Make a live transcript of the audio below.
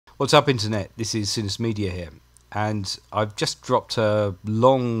What's up, Internet? This is Sinus Media here, and I've just dropped a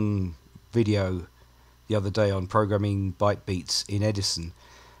long video the other day on programming byte beats in Edison,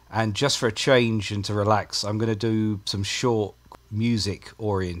 and just for a change and to relax, I'm going to do some short music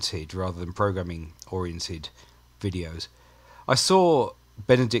oriented rather than programming oriented videos. I saw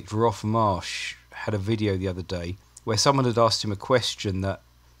Benedict Rothmarsh had a video the other day where someone had asked him a question that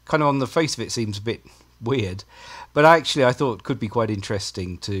kind of on the face of it seems a bit weird, but actually I thought could be quite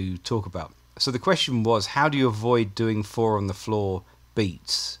interesting to talk about. So the question was, how do you avoid doing 4 on the floor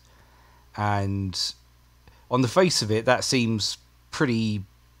beats? And on the face of it, that seems pretty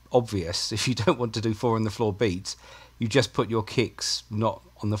obvious. If you don't want to do 4 on the floor beats, you just put your kicks not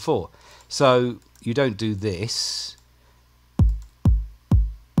on the floor. So you don't do this.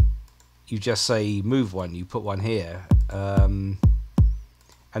 You just say move one, you put one here.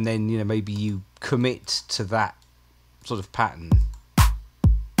 And then, you know, maybe you commit to that sort of pattern,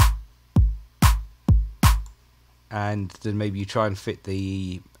 and then maybe you try and fit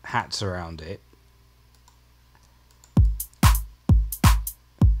the hats around it,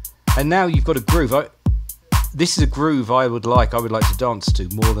 and now you've got a groove. This is a groove I would like to dance to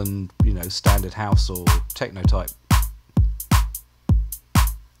more than, you know, standard house or techno type,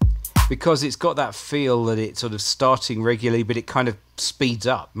 because it's got that feel that it's sort of starting regularly, but it kind of speeds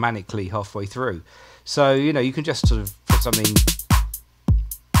up manically halfway through. So, you know, you can just sort of put something.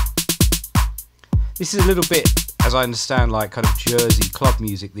 This is a little bit, as I understand, like kind of Jersey club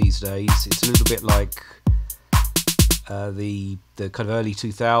music these days. It's a little bit like the kind of early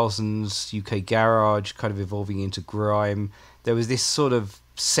 2000s UK garage kind of evolving into grime. There was this sort of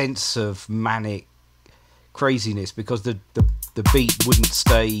sense of manic craziness because the beat wouldn't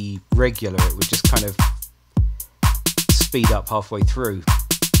stay regular. It would just kind of speed up halfway through.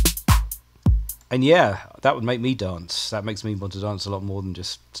 And yeah, that would make me dance. That makes me want to dance a lot more than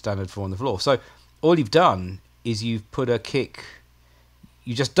just standard 4 on the floor. So all you've done is you've put a kick.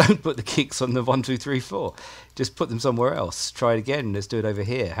 You just don't put the kicks on the 1, 2, 3, 4. Just put them somewhere else. Try it again. Let's do it over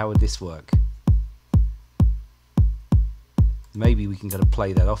here. How would this work? Maybe we can kind of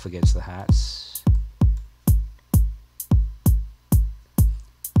play that off against the hats.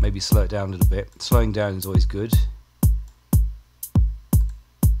 Maybe slow it down a little bit. Slowing down is always good.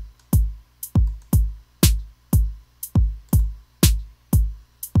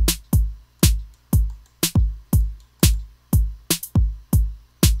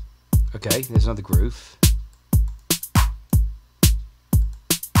 Okay, there's another groove.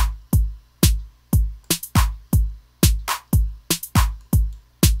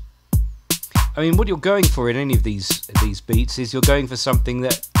 I mean, what you're going for in any of these beats is you're going for something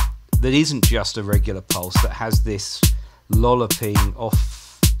that isn't just a regular pulse, that has this lolloping,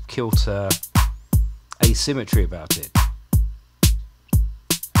 off-kilter asymmetry about it.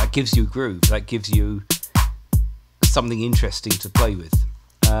 That gives you a groove. That gives you something interesting to play with.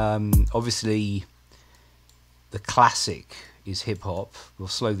 Obviously, the classic is hip-hop. We'll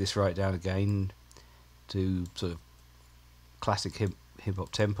slow this right down again to sort of classic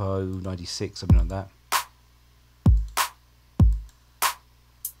hip-hop tempo, 96, something like that.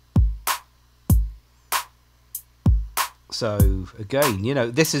 So again, you know,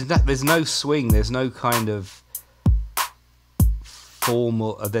 there's no swing, there's no kind of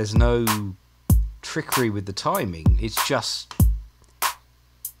formal, there's no trickery with the timing. It's just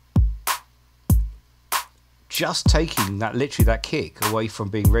taking that, literally that kick away from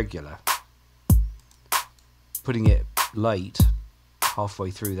being regular, putting it late, halfway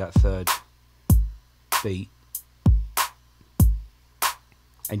through that third beat,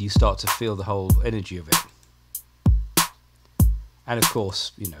 and you start to feel the whole energy of it. And of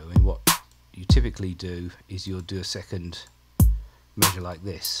course, you know, I mean, what you typically do is you'll do a second measure like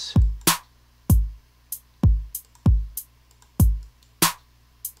this.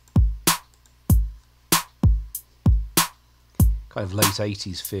 Kind of late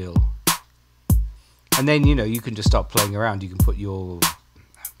 80s feel. And then, you know, you can just start playing around. You can put your...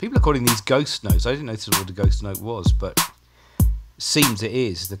 People are calling these ghost notes. I didn't know this was what a ghost note was, but it seems it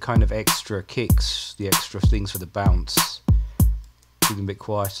is. The kind of extra kicks, the extra things for the bounce. Keep them a bit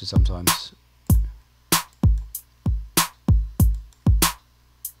quieter sometimes.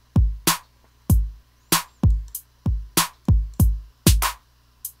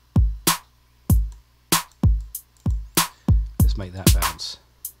 Make that bounce.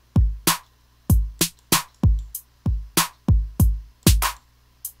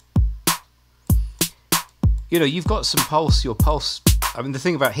 You know, you've got some pulse. Your pulse, I mean, the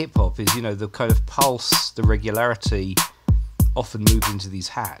thing about hip hop is, you know, the kind of pulse, the regularity often moves into these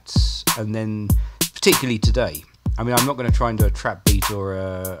hats, and then particularly today, I mean, I'm not going to try and do a trap beat or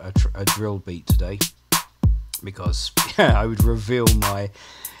a drill beat today, because I would reveal my,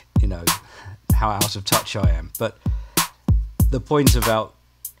 how out of touch I am. But the point about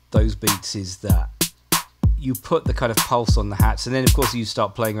those beats is that you put the kind of pulse on the hats, and then of course you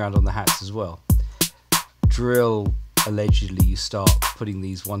start playing around on the hats as well. Drill, allegedly, you start putting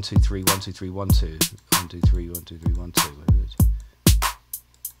these 1 2 3 1 2 3 1 2 1 2 3 1 2 3 1 2.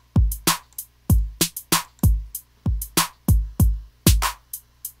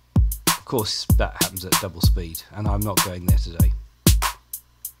 Of course, that happens at double speed, and I'm not going there today.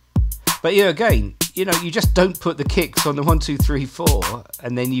 But again, you just don't put the kicks on the 1 2 3 4,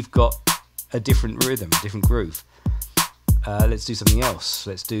 and then you've got a different rhythm, a different groove. Let's do something else.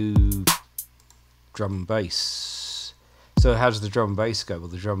 Let's do drum and bass. So how does the drum and bass go? Well,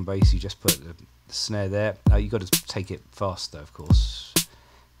 the drum and bass, you just put the snare there. You've got to take it fast, though, of course.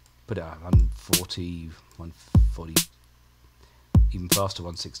 Put it at 140, 140, even faster,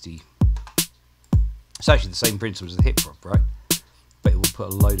 160. It's actually the same principle as the hip hop, right? But it will put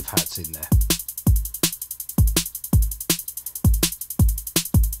a load of hats in there.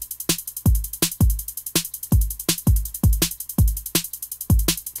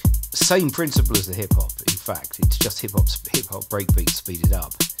 Same principle as the hip hop. In fact, it's just hip hop breakbeat speeded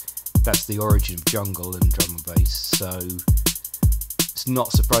up. That's the origin of jungle and drum and bass. So it's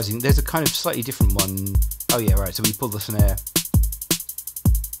not surprising. There's a kind of slightly different one. Oh yeah, right. So we pull the snare.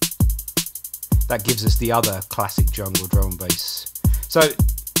 That gives us the other classic jungle drum and bass. So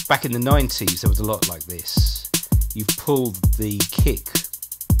back in the 90s, there was a lot like this. You've pulled the kick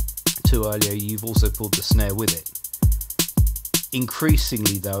too earlier. You've also pulled the snare with it.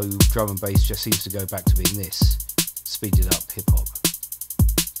 Increasingly, though, drum and bass just seems to go back to being this speeded up hip hop.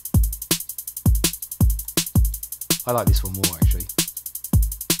 I like this one more, actually.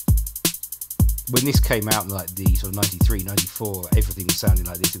 When this came out in like the sort of 93, 94, everything was sounding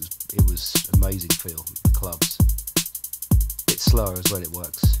like this. It was amazing feel. The clubs. A bit slower as well. It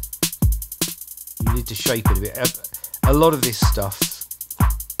works. You need to shape it a bit. A lot of this stuff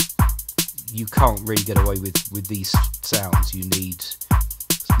you can't really get away with these sounds. You need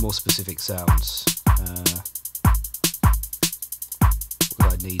more specific sounds.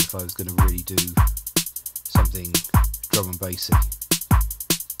 What I'd need if I was going to really do something drum and bassy,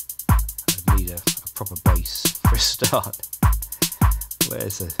 I'd need a proper bass for a start.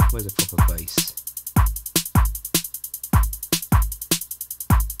 Where's a proper bass?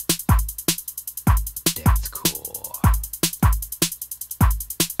 Deathcore.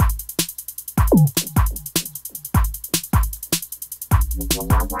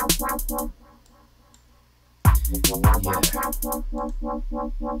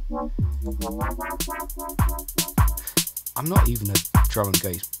 I'm not even a drum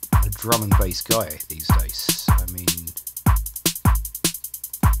and bass guy these days. I mean,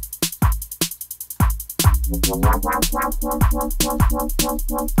 I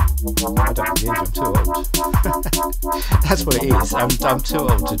don't engage, I'm too old. That's what it is. I'm too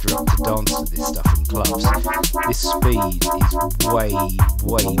old to dance to this stuff in clubs. This speed is way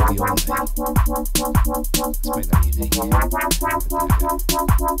beyond me. Let's make that unique. That's not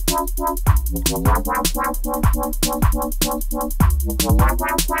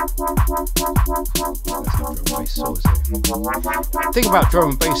drum and bass, so is it? The thing about drum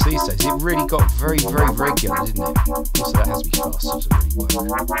and bass these days, it really got very regular, didn't it? So that has to be fast to really work.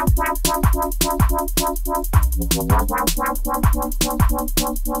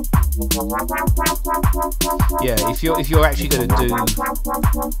 Yeah, if you're actually going to do drum and bass,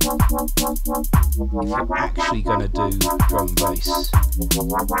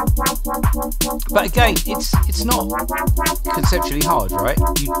 but again, it's not conceptually hard, right?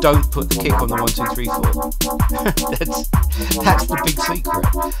 You don't put the kick on the 1 2 3 4. That's the big secret.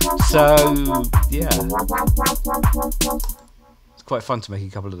 So yeah, it's quite fun to make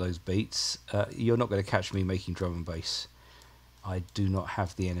a couple of those beats. You're not going to catch me making drum and bass. I do not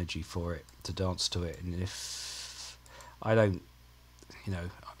have the energy for it to dance to it, and if I don't,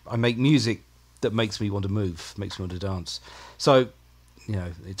 I make music that makes me want to move, makes me want to dance. So,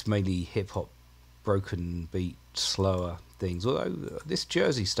 it's mainly hip hop, broken beat, slower things. Although this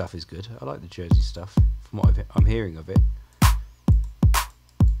Jersey stuff is good. I like the Jersey stuff from what I'm hearing of it.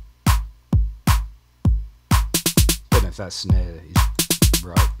 Don't know if that snare is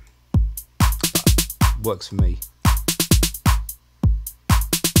right, but works for me.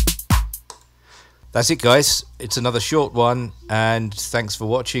 That's it, guys. It's another short one, and thanks for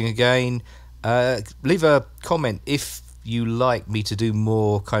watching again. Leave a comment if you like me to do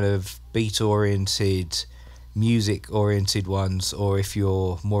more kind of beat-oriented, music-oriented ones, or if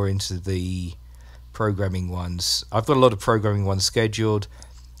you're more into the programming ones. I've got a lot of programming ones scheduled,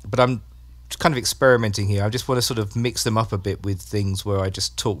 but I'm kind of experimenting here. I just want to sort of mix them up a bit with things where I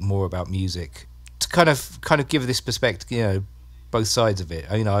just talk more about music to kind of give this perspective, both sides of it.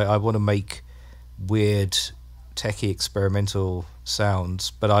 I want to make weird, techie, experimental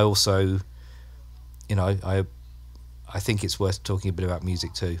sounds, but I also, I think it's worth talking a bit about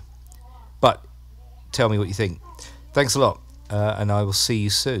music too. But tell me what you think. Thanks a lot, and I will see you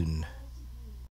soon.